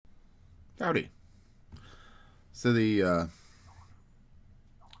Howdy. So the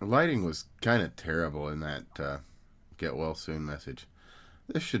lighting was kind of terrible in that get well soon message.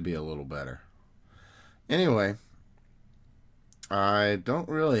 This should be a little better. Anyway, I don't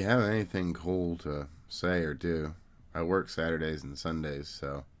really have anything cool to say or do. I work Saturdays and Sundays,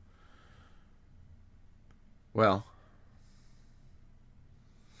 so well,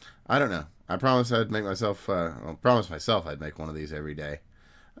 I don't know. I promised I'd make myself. Promise myself I'd make one of these every day.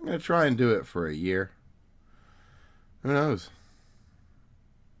 I'm gonna try and do it for a year. Who knows?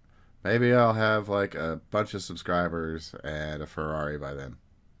 Maybe I'll have like a bunch of subscribers and a Ferrari by then.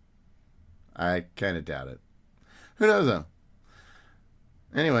 I kind of doubt it. Who knows though?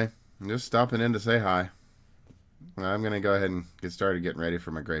 Anyway, I'm just stopping in to say hi. I'm going to go ahead and get started getting ready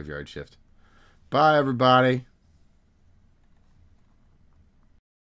for my graveyard shift. Bye, everybody.